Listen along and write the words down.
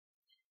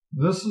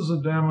This is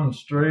a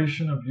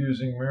demonstration of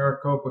using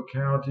Maricopa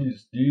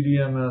County's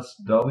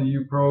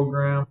DDMSW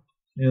program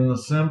in the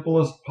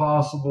simplest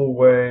possible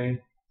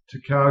way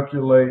to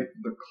calculate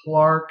the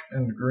Clark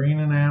and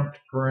Green-and-Ampt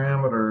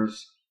parameters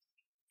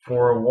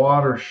for a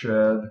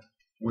watershed,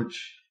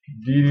 which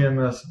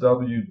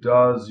DDMSW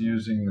does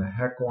using the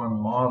HEC-1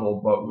 model,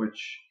 but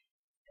which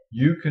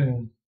you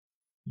can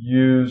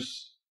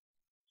use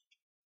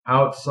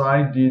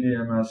outside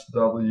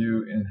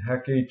DDMSW in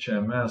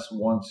HEC-HMS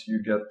once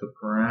you get the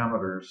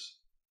parameters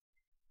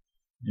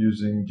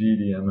using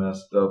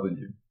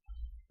DDMSW.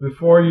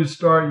 Before you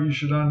start, you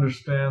should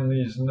understand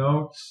these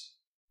notes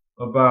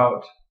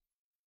about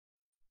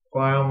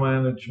file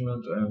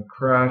management and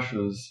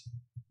crashes.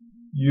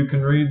 You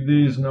can read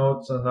these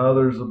notes and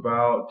others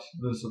about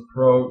this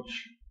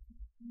approach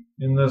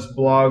in this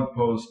blog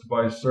post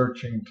by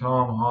searching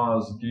Tom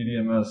Haas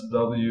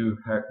DDMSW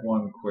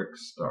HEC-1 Quick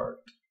Start.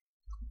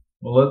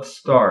 Well, let's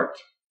start.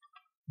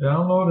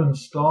 Download,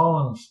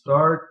 install, and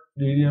start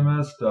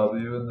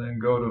DDMSW, and then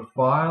go to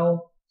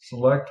File,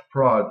 select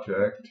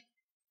Project,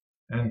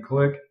 and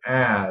click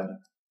Add.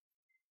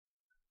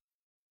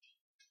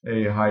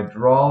 A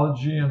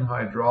hydrology and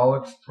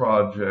hydraulics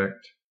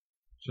project,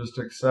 just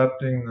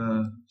accepting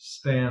the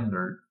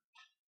standard,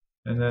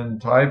 and then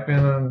type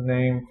in a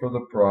name for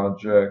the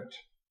project,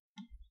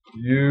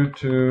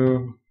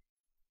 YouTube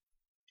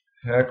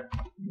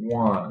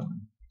HEC-1.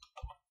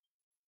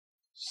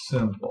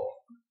 Simple.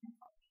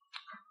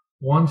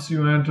 Once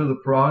you enter the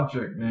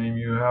project name,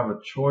 you have a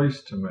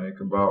choice to make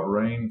about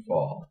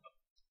rainfall.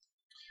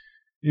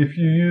 If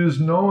you use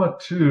NOAA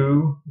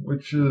 2,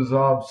 which is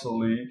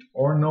obsolete,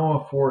 or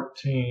NOAA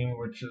 14,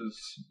 which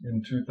is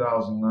in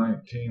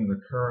 2019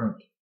 the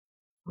current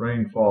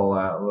rainfall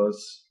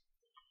atlas,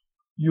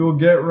 you will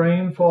get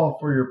rainfall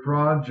for your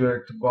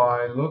project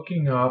by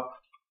looking up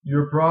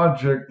your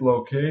project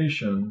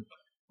location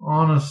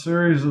on a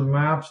series of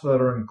maps that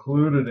are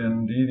included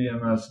in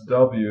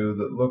DDMSW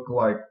that look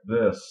like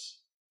this.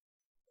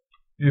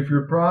 If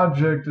your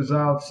project is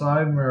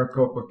outside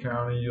Maricopa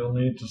County, you'll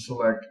need to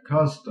select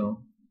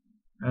Custom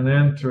and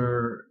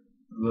enter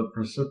the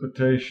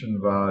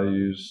precipitation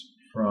values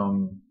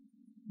from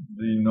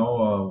the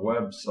NOAA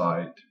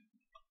website,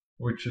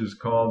 which is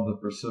called the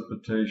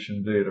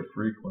Precipitation Data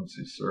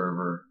Frequency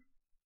Server,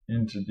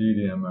 into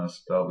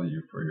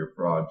DDMSW for your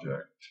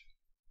project.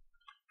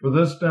 For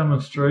this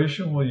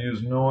demonstration, we'll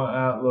use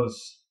NOAA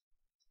Atlas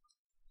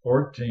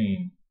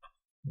 14.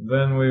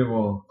 Then we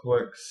will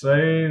click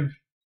Save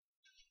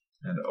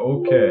and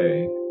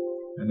OK,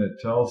 and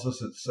it tells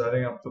us it's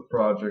setting up the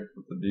project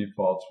with the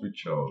defaults we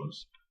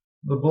chose.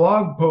 The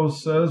blog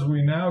post says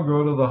we now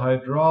go to the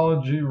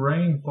Hydrology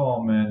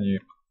Rainfall menu,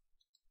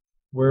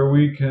 where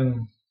we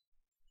can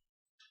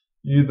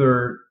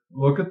either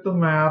look at the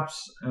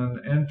maps and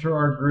enter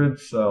our grid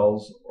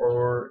cells,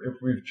 or if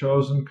we've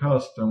chosen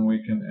custom,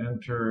 we can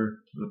enter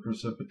the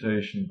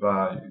precipitation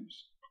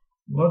values.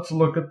 Let's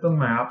look at the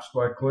maps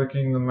by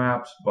clicking the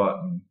Maps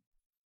button.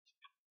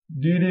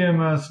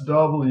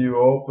 DDMSW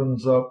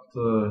opens up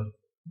the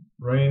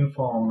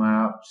rainfall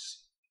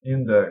maps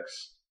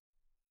index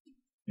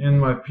in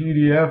my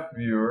PDF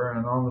viewer,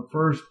 and on the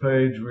first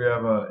page we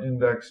have an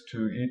index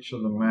to each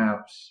of the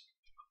maps.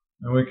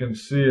 And we can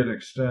see it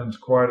extends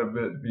quite a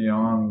bit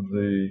beyond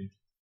the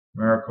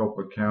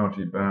Maricopa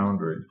County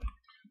boundary.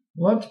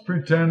 Let's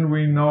pretend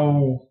we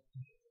know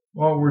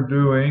what we're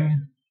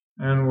doing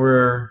and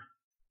we're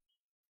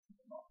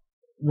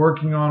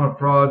working on a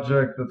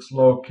project that's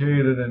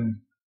located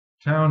in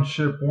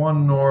Township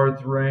 1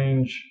 North,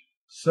 Range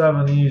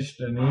 7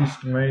 East in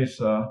East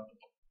Mesa.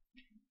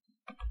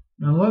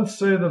 And let's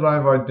say that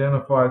I've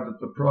identified that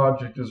the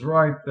project is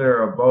right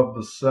there above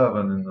the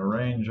 7 in the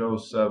Range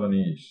 07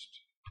 East.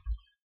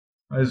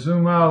 I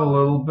zoom out a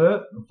little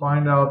bit and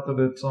find out that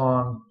it's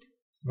on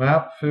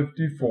map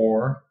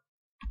 54,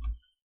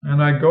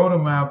 and I go to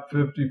map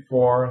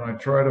 54 and I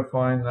try to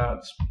find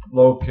that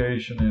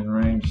location in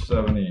Range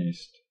 7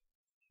 East.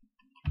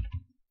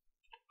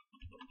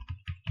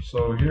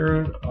 So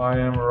here I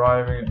am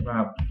arriving at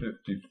map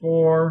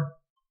 54,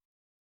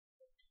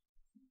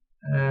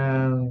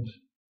 and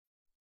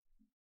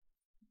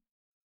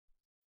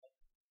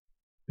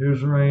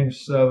here's Range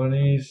 7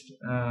 East,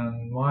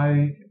 and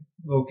my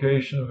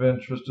location of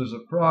interest is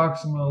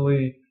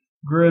approximately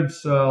grid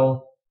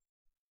cell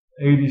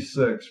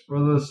 86. For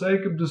the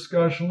sake of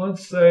discussion,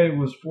 let's say it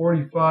was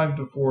 45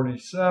 to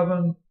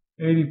 47,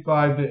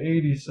 85 to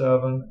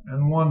 87,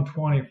 and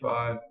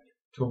 125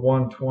 to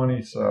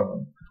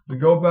 127. We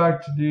go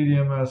back to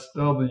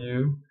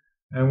DDMSW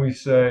and we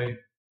say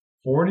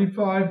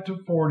 45 to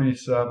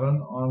 47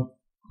 on,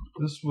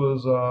 this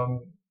was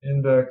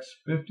index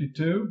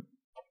 52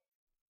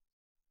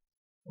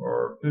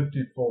 or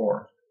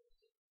 54.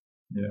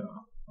 Yeah,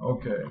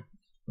 okay.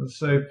 Let's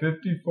say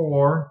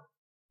 54.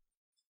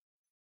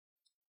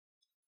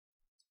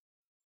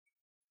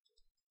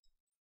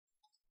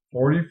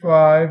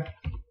 $45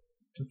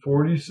 to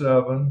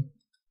 47.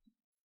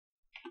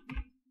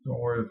 Don't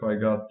worry if I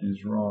got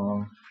these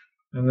wrong.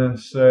 And then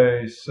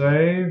say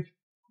Save,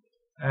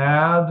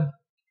 Add,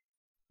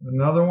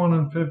 Another one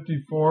in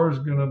 54 is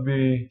going to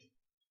be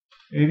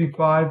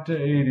 85 to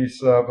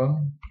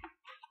 87.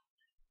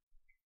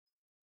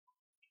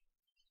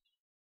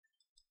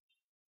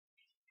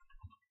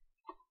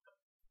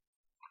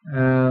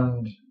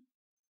 And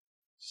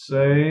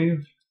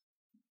save,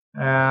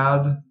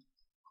 add,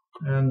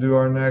 and do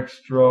our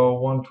next row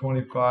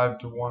 125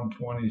 to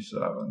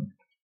 127.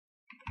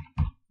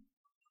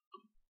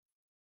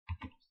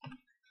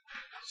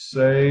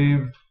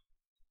 Save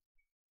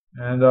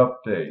and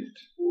update.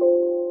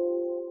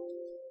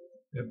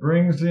 It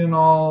brings in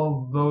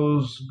all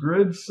those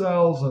grid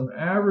cells and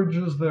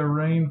averages their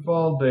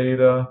rainfall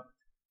data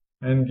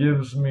and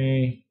gives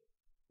me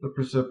the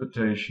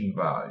precipitation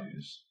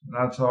values.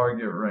 That's how I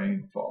get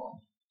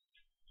rainfall.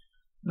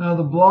 Now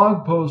the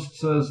blog post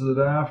says that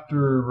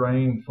after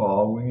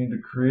rainfall we need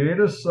to create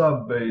a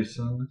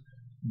sub-basin,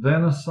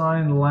 then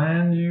assign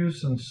land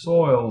use and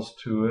soils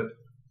to it,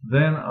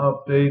 then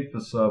update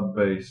the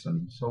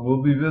sub-basin. So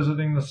we'll be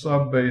visiting the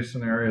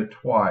sub-basin area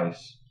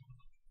twice.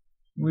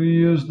 We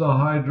use the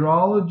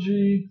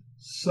hydrology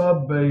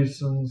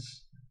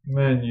sub-basins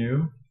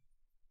menu.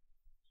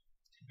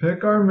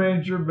 Pick our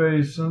major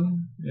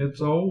basin.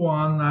 It's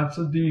 01, that's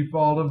a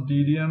default of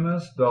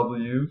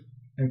DDMSW,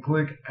 and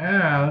click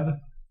add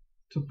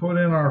to put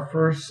in our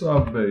first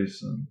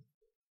sub-basin.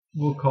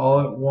 We'll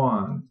call it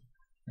 1,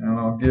 and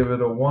I'll give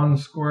it a 1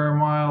 square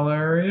mile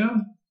area,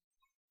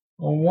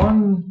 a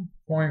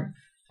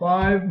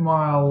 1.5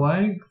 mile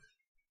length,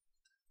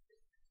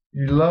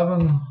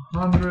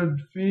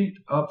 1,100 feet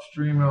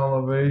upstream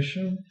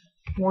elevation,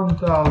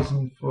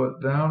 1,000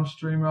 foot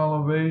downstream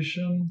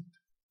elevation.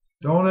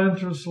 Don't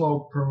enter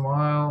slope per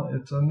mile.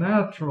 It's a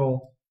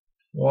natural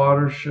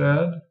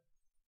watershed,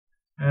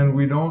 and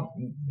we don't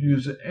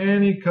use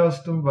any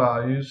custom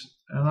values,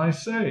 and I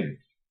save.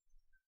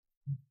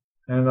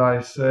 And I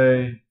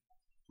say,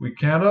 we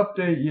can't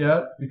update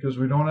yet because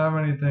we don't have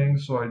anything,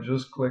 so I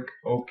just click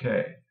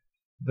OK.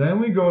 Then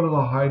we go to the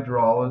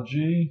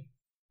hydrology,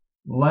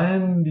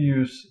 land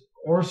use,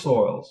 or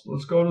soils.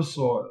 Let's go to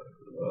soil.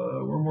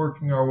 We're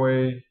working our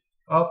way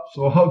up,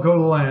 so I'll go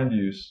to land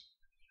use.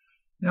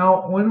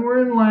 Now, when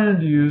we're in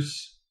land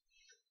use,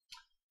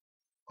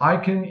 I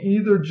can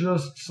either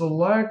just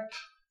select,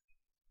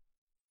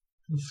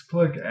 let's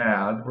click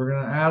add. We're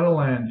going to add a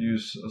land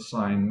use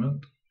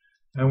assignment,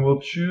 and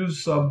we'll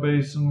choose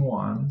sub-basin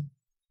 1.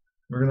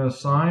 We're going to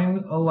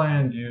assign a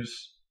land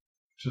use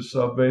to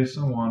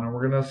sub-basin 1, and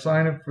we're going to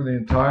assign it for the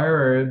entire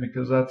area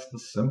because that's the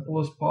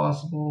simplest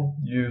possible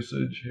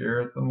usage here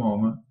at the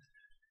moment.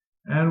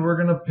 And we're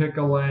going to pick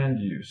a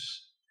land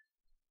use.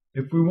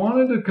 If we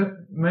wanted to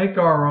make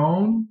our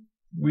own,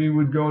 we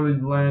would go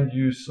to land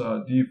use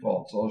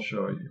defaults. I'll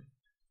show you.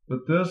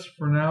 But this,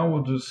 for now,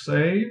 we'll just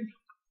save,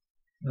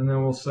 and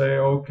then we'll say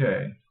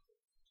OK.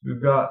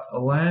 We've got a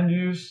land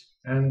use,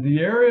 and the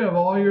area of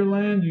all your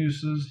land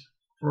uses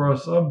for a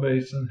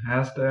sub-basin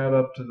has to add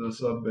up to the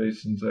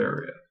sub-basin's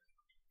area.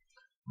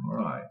 All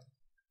right.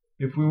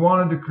 If we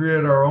wanted to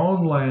create our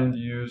own land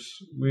use,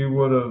 we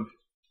would have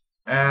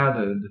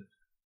added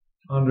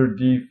under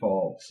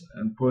defaults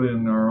and put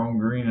in our own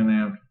green and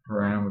amp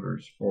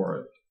parameters for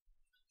it.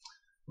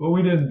 But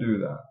we didn't do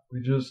that.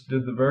 We just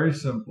did the very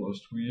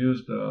simplest. We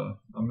used a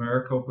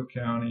Maricopa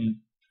County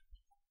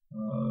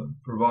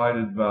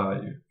provided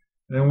value.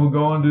 Then we'll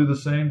go and do the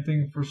same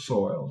thing for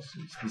soils.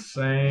 It's the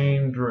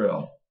same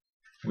drill.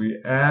 We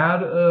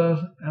add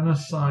an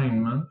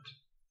assignment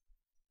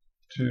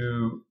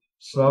to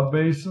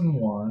sub-basin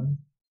 1,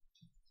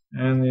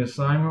 and the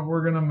assignment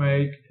we're going to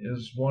make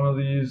is one of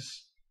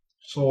these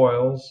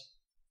soils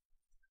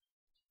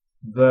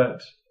that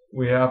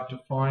we have to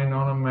find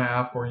on a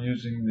map or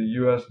using the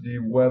USD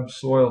Web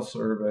Soil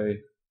Survey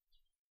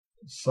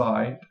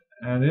site,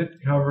 and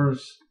it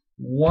covers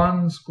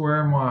 1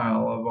 square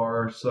mile of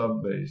our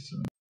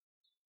sub-basin.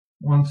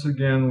 Once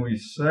again, we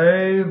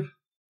save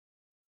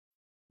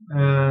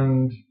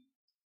and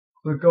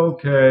click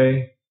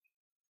OK,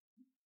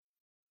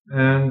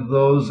 and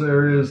those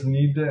areas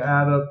need to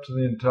add up to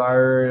the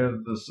entire area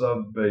of the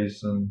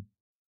sub-basin.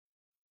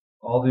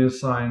 All the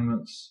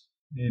assignments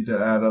need to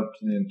add up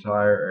to the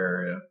entire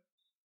area.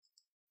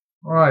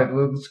 All right,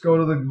 let's go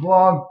to the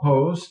blog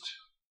post,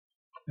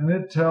 and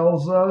it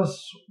tells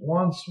us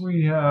once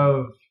we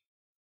have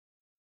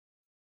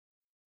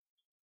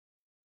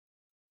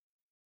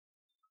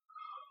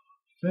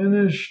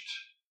finished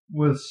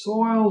with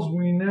soils,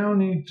 we now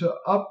need to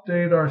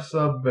update our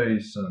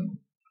sub-basin.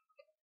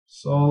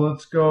 So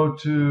let's go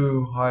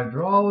to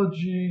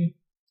hydrology,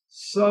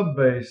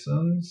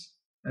 sub-basins,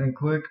 and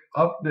click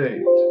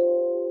update.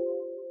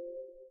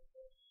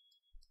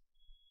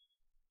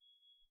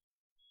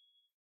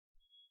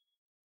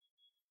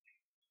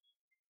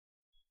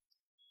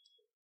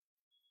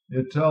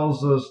 It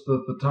tells us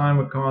that the time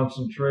of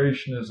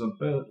concentration is a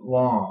bit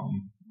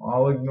long.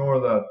 I'll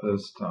ignore that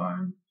this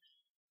time.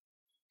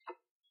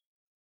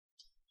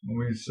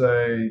 We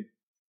say,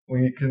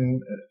 we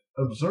can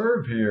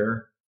observe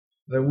here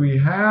that we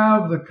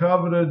have the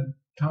coveted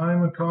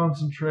time of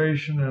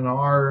concentration in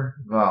our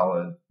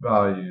valid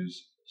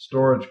values,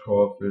 storage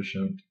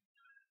coefficient,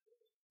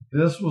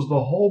 This was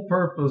the whole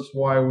purpose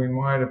why we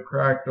might have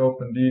cracked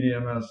open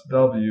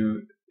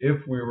DDMSW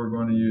if we were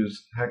going to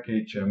use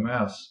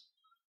HEC-HMS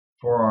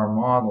for our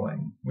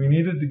modeling. We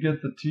needed to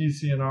get the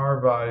TC and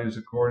R values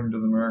according to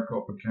the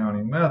Maricopa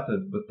County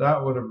method, but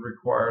that would have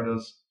required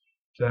us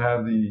to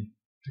have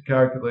to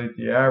calculate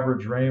the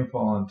average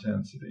rainfall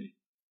intensity.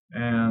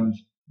 And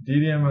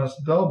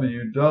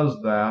DDMSW does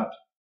that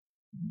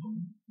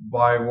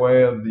by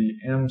way of the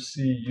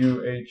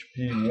MCU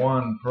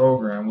HEC-1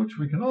 program, which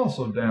we can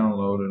also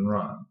download and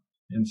run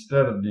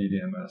instead of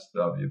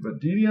DDMSW. But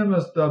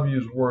DDMSW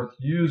is worth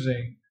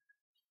using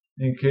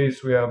in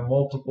case we have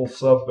multiple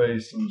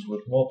sub-basins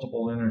with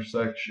multiple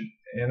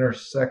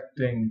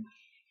intersecting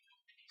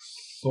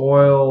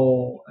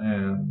soil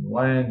and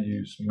land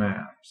use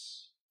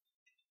maps.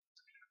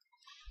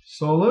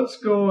 So let's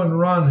go and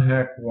run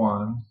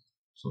HEC-1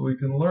 so we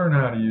can learn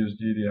how to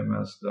use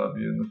DDMSW.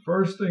 And the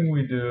first thing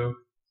we do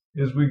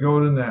is we go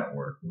to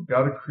network. We've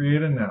got to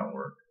create a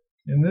network.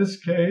 In this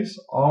case,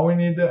 all we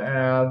need to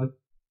add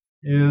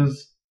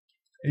is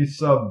a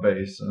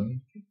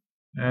sub-basin.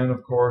 And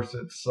of course,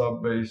 it's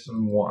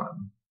sub-basin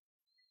 1.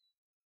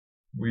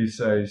 We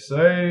say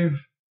save,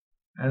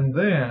 and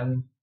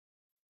then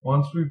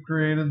once we've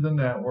created the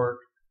network,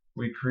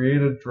 we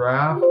create a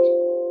draft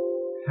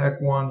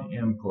HEC-1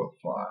 input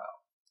file.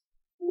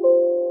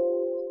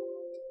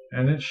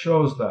 And it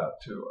shows that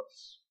to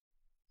us.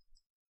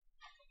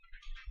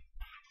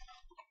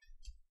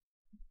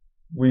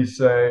 We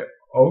say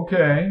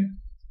OK,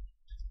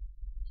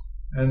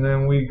 and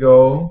then we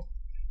go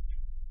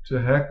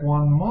to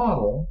HEC-1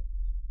 model.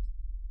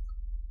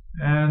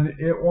 And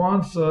it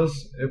wants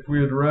us, if we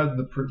had read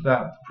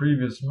that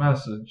previous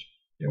message,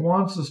 it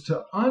wants us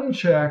to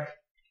uncheck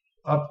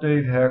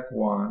update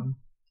HEC-1,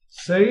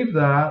 save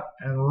that,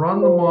 and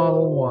run the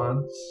model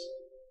once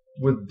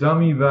with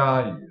dummy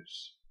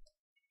values.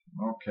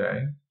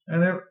 Okay,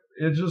 and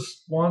it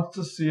just wants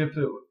to see if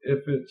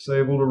it's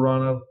able to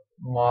run a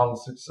model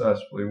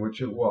successfully,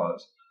 which it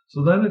was.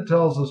 So then it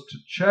tells us to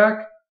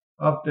check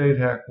update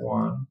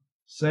HEC-1,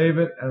 save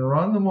it, and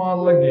run the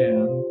model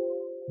again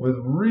with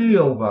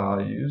real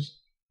values,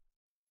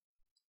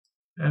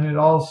 and it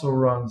also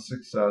runs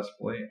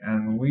successfully,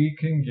 and we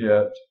can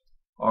get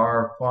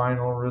our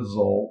final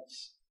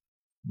results,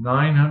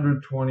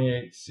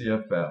 928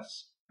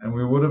 CFS, and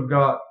we would have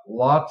got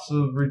lots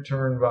of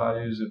return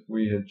values if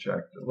we had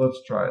checked it.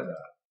 Let's try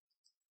that.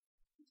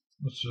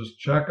 Let's just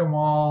check them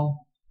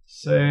all,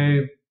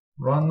 save,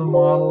 run the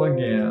model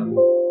again.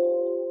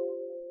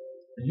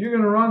 Are you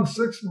going to run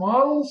 6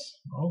 models?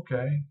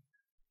 Okay.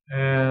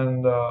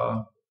 And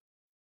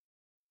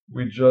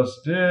we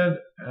just did,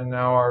 and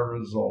now our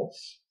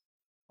results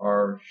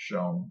are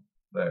shown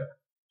there.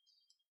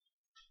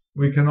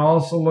 We can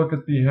also look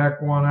at the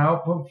HEC-1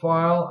 output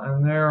file,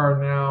 and there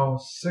are now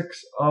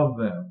 6 of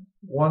them,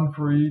 1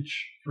 for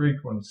each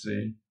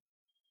frequency.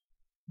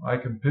 I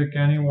can pick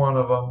any one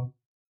of them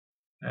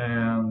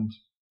and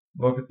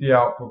look at the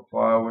output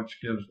file, which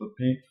gives the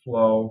peak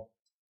flow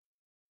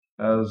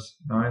as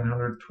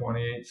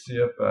 928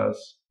 CFS,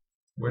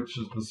 which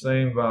is the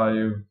same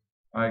value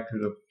I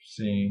could have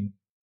seen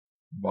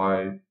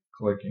by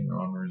clicking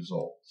on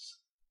results.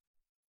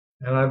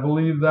 And I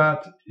believe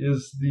that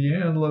is the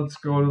end. Let's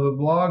go to the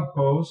blog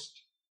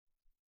post,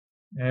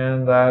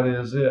 and that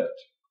is it.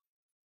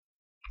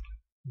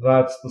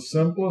 That's the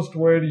simplest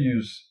way to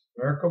use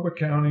Maricopa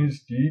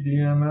County's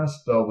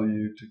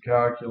DDMSW to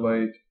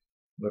calculate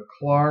the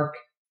Clark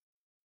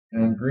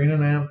and Green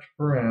and Amped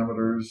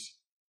parameters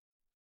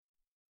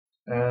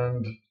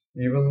and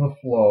even the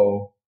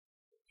flow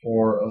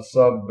for a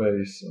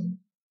sub-basin.